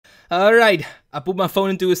Alright, I put my phone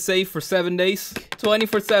into a safe for 7 days.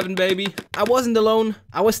 24/7, baby. I wasn't alone.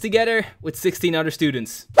 I was together with 16 other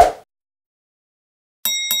students.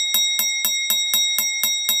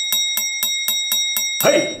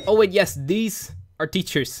 Hey! Oh wait, yes, these are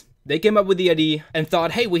teachers. They came up with the idea and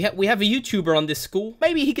thought, hey, we have a YouTuber on this school.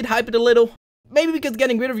 Maybe he could hype it a little. Maybe because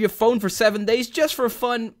getting rid of your phone for 7 days just for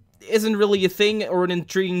fun isn't really a thing or an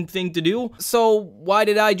intriguing thing to do. So why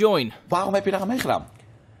did I join? Waarom heb je daar aan meegedaan?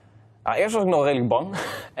 Nou, eerst was ik nog redelijk bang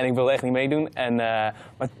en ik wilde echt niet meedoen.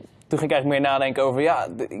 Maar toen ging ik eigenlijk meer nadenken over, ja,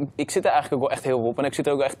 ik zit er eigenlijk ook wel echt heel op. En ik zit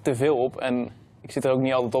er ook echt te veel op. En ik zit er ook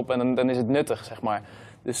niet altijd op en dan is het nuttig, zeg maar.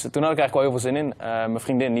 Dus toen had ik eigenlijk wel heel veel zin in. Mijn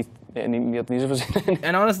vriendin die had niet zoveel zin in.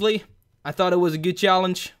 And honestly, I thought it was a good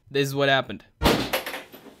challenge. This is what happened.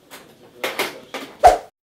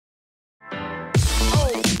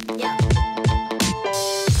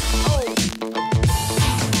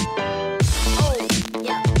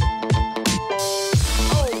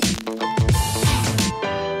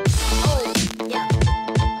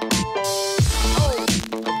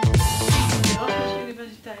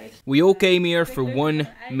 We all came here for one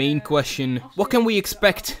main question. What can we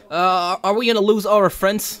expect? Are we gonna lose all our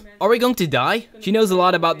friends? Are we going to die? She knows a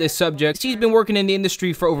lot about this subject. She's been working in the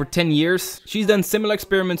industry for over 10 years. She's done similar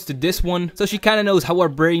experiments to this one, so she kinda knows how our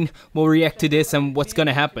brain will react to this and what's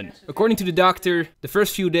gonna happen. According to the doctor, the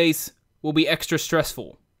first few days will be extra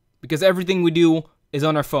stressful, because everything we do is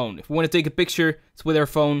on our phone. If we want to take a picture, it's with our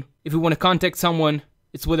phone. If we want to contact someone,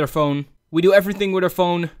 it's with our phone. We do everything with our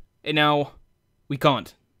phone, and now we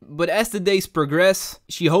can't. But as the days progress,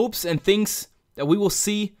 she hopes and thinks that we will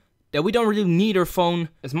see that we don't really need our phone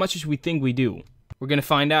as much as we think we do. We're gonna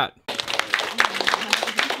find out.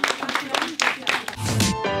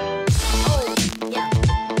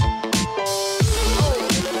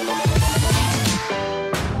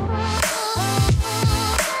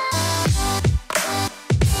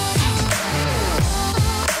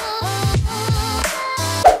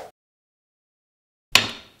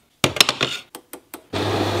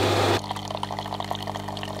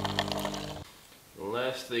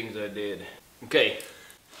 Last things I did. Okay.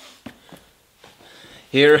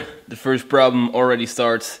 Here, the first problem already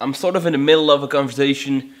starts. I'm sort of in the middle of a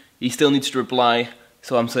conversation. He still needs to reply.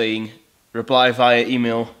 So I'm saying, reply via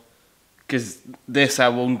email. Because this I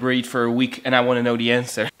won't read for a week and I want to know the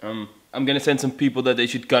answer. I'm gonna send some people that they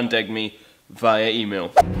should contact me via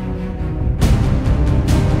email.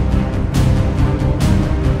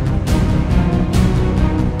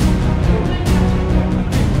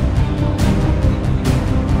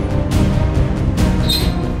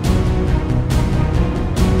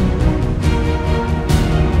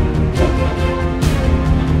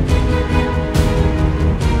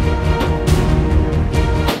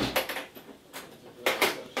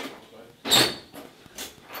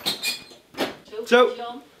 Zo,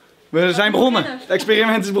 we zijn begonnen. Het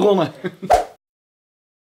experiment is begonnen.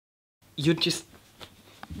 You just...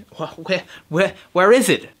 Where is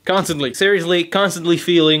it? Constantly. Seriously, constantly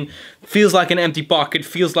feels like an empty pocket.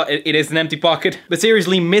 Feels like it is an empty pocket. But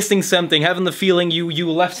seriously, missing something. Having the feeling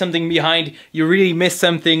you left something behind. You really missed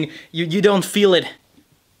something. You don't feel it.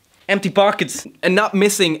 Empty pockets. And not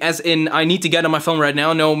missing as in I need to get on my phone right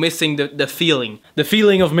now. No, missing the feeling. The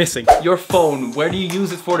feeling of missing. Your phone, where do you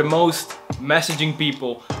use it for the most? Messaging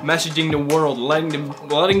people. Messaging the world.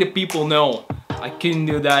 Letting the people know. I couldn't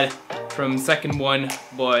do that from second one,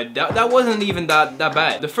 but that wasn't even that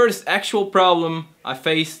bad. The first actual problem I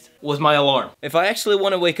faced was my alarm. If I actually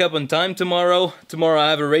want to wake up on time tomorrow I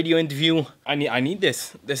have a radio interview, I need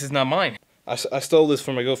this. This is not mine. I stole this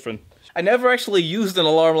from my girlfriend. I never actually used an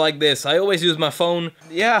alarm like this. I always use my phone.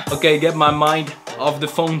 Yeah. Okay, get my mind off the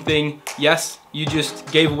phone thing. Yes, you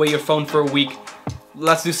just gave away your phone for a week.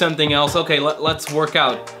 Let's do something else. Okay, let's work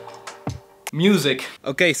out. Music.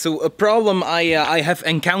 Okay, so a problem I have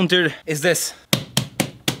encountered is this.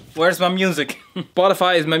 Where's my music?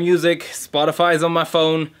 Spotify is my music. Spotify is on my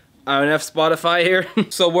phone. I don't have Spotify here.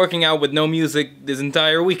 So working out with no music this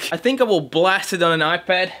entire week. I think I will blast it on an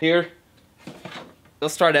iPad here.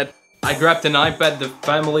 Let's try that. I grabbed an iPad, the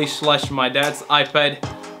family / my dad's iPad,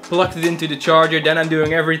 plugged it into the charger, then I'm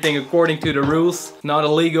doing everything according to the rules. Not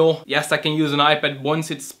illegal. Yes, I can use an iPad once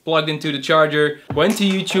it's plugged into the charger. Went to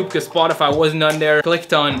YouTube because Spotify wasn't on there.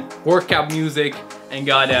 Clicked on workout music and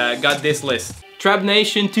got this list. Trap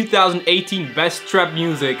Nation 2018 Best Trap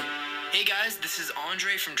Music. Hey guys, this is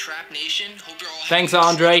Andre from Trap Nation. Hope you're all Thanks,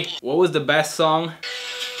 Andre. What was the best song?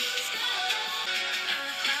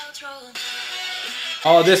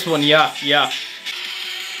 Oh, this one, yeah.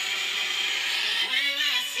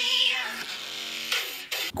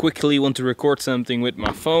 Quickly want to record something with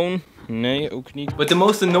my phone. Nee, ook niet. But the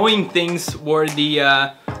most annoying things were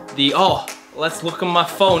the oh, let's look on my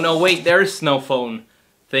phone. Oh wait, there is no phone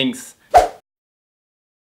things.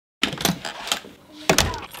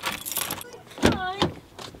 Fine.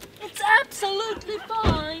 It's absolutely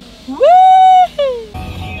fine.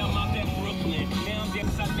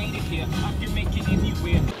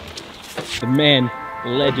 The man, the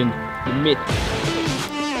legend, the myth.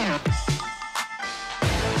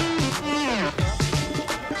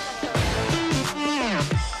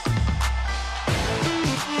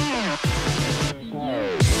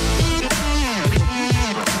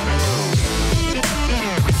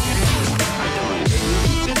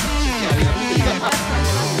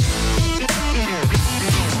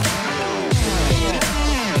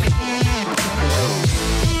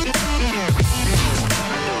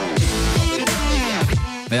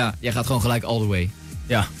 Ja, jij gaat gewoon gelijk all the way.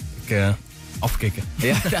 Ja, afkicken.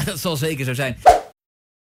 Ja, dat zal zeker zo zijn.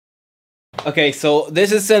 Okay, so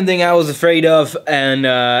this is something I was afraid of, and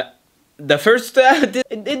the first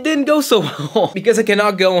it didn't go so well because I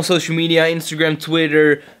cannot go on social media, Instagram,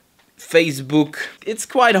 Twitter, Facebook. It's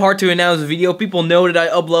quite hard to announce a video. People know that I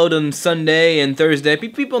upload on Sunday and Thursday.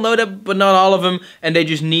 People know that, but not all of them, and they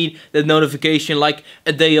just need that notification like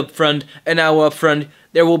a day up front, an hour up front.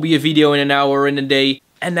 There will be a video in an hour or in a day.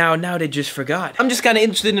 And now they just forgot. I'm just kind of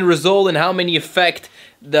interested in the result and how many effect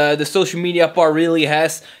the social media part really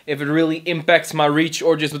has. If it really impacts my reach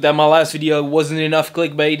or just that my last video wasn't enough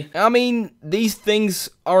clickbait. I mean, these things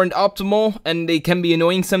aren't optimal and they can be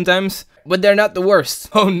annoying sometimes. But they're not the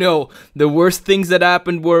worst. Oh no, the worst things that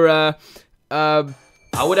happened were,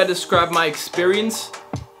 how would I describe my experience?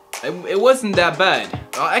 It wasn't that bad.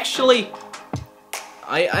 Actually,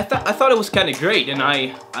 I thought it was kind of great, and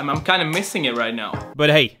I'm kind of missing it right now. But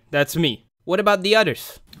hey, that's me. What about the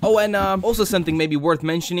others? Oh, and also something maybe worth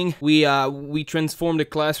mentioning. We transformed the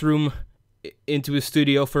classroom into a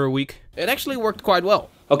studio for a week. It actually worked quite well.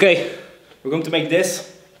 Okay, we're going to make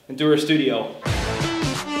this into a studio.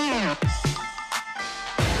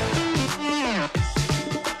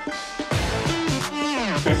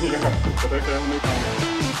 Dat heeft helemaal niks aan.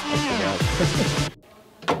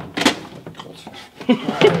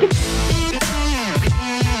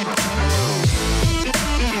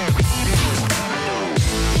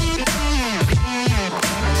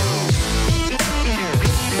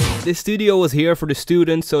 This studio was here for the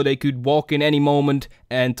students so they could walk in any moment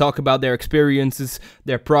and talk about their experiences,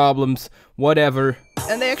 their problems, whatever.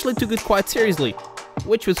 And they actually took it quite seriously,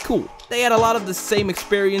 which was cool. They had a lot of the same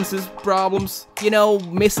experiences, problems, you know,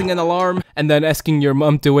 missing an alarm and then asking your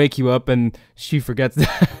mom to wake you up and she forgets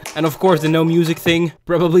that. And of course the no music thing,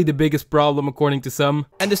 probably the biggest problem according to some.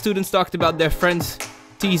 And the students talked about their friends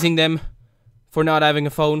teasing them for not having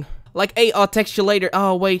a phone. Like, hey, I'll text you later.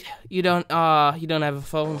 Oh, wait, you don't have a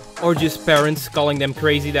phone. Or just parents calling them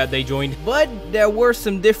crazy that they joined. But there were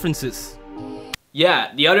some differences.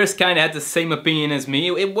 Yeah, the others kind of had the same opinion as me.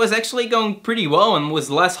 It was actually going pretty well and was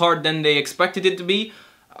less hard than they expected it to be.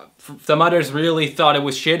 Some others really thought it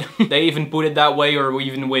was shit. They even put it that way, or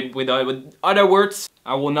even with other words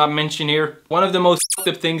I will not mention here. One of the most fucked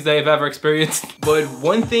up things they've ever experienced. But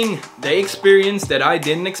one thing they experienced that I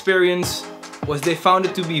didn't experience was they found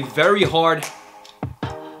it to be very hard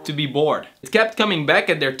to be bored. It kept coming back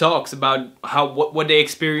at their talks about what they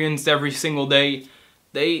experienced every single day.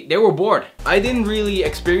 They were bored. I didn't really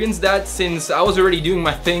experience that since I was already doing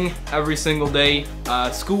my thing every single day.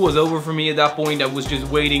 School was over for me at that point. I was just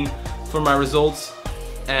waiting for my results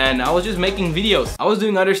and I was just making videos. I was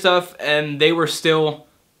doing other stuff and they were still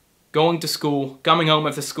going to school, coming home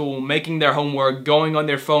after school, making their homework, going on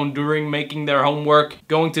their phone during making their homework,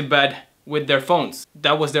 going to bed with their phones.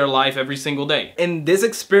 That was their life every single day. In this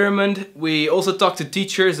experiment, we also talked to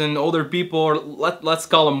teachers and older people, or let's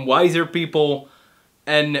call them wiser people,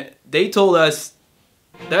 and they told us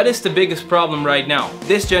that is the biggest problem right now.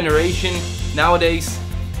 This generation nowadays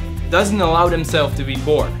doesn't allow themselves to be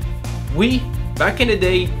bored. We, back in the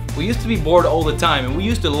day, we used to be bored all the time and we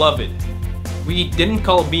used to love it. We didn't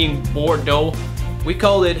call it being bored though, we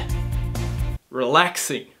called it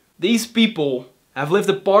relaxing. These people have lived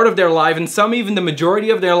a part of their life, and some even the majority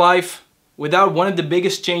of their life, without one of the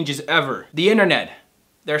biggest changes ever. The internet,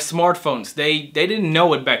 their smartphones, they didn't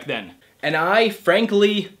know it back then. And I,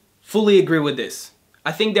 frankly, fully agree with this.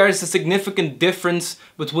 I think there is a significant difference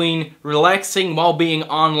between relaxing while being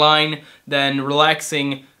online than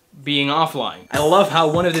relaxing being offline. I love how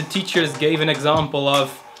one of the teachers gave an example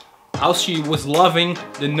of how she was loving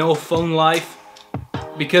the no phone life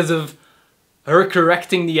because of her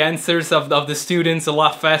correcting the answers of the students a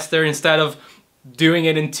lot faster. Instead of doing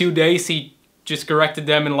it in 2 days, just corrected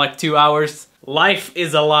them in like 2 hours. Life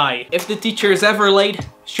is a lie. If the teacher is ever late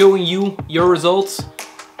showing you your results,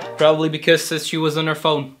 probably because she was on her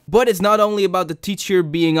phone. But it's not only about the teacher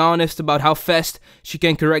being honest about how fast she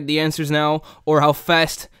can correct the answers now, or how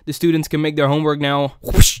fast the students can make their homework now.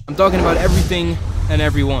 I'm talking about everything and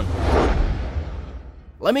everyone.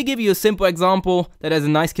 Let me give you a simple example that has a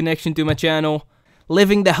nice connection to my channel.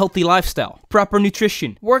 Living the healthy lifestyle, proper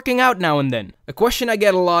nutrition, working out now and then. A question I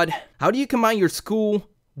get a lot: how do you combine your school,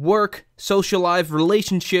 work, social life,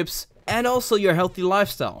 relationships, and also your healthy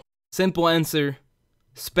lifestyle? Simple answer: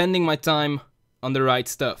 spending my time on the right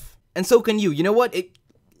stuff. And so can you. You know what?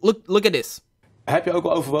 Look at this. Heb je ook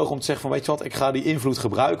al overwogen om te zeggen van, weet je wat, ik ga die invloed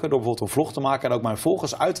gebruiken door bijvoorbeeld een vlog te maken en ook mijn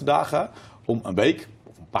volgers uit te dagen om een week,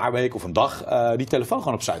 of een paar weken of een dag die telefoon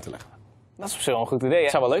gewoon opzij te leggen? Dat is op zich wel een goed idee.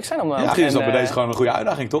 Het zou wel leuk zijn om... Ja, misschien is dat bij deze gewoon een goede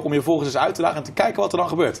uitdaging, toch? Om je volgers eens uit te dagen en te kijken wat er dan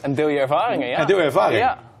gebeurt. En deel je ervaringen, ja. En deel je ervaringen.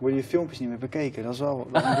 Ja. Worden je filmpjes niet meer bekeken? Dat is wel...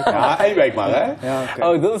 Ja, 1 week maar, hè? Ja,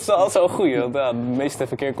 okay. Oh, dat is wel zo'n goeie. Want ja, het meeste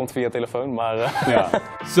verkeer komt via telefoon, maar... Ja.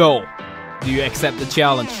 So, do you accept the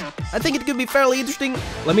challenge? I think it could be fairly interesting.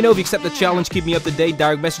 Let me know if you accept the challenge. Keep me up to date.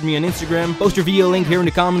 Direct message me on Instagram. Post your video link here in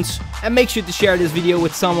the comments. And make sure to share this video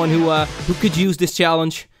with someone who could use this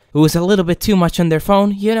challenge. Who is a little bit too much on their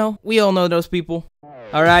phone, you know? We all know those people.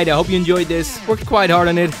 Alright, I hope you enjoyed this. Worked quite hard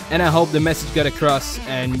on it, and I hope the message got across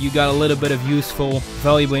and you got a little bit of useful,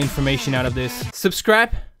 valuable information out of this. Subscribe.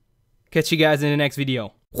 Catch you guys in the next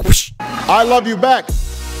video. I love you back.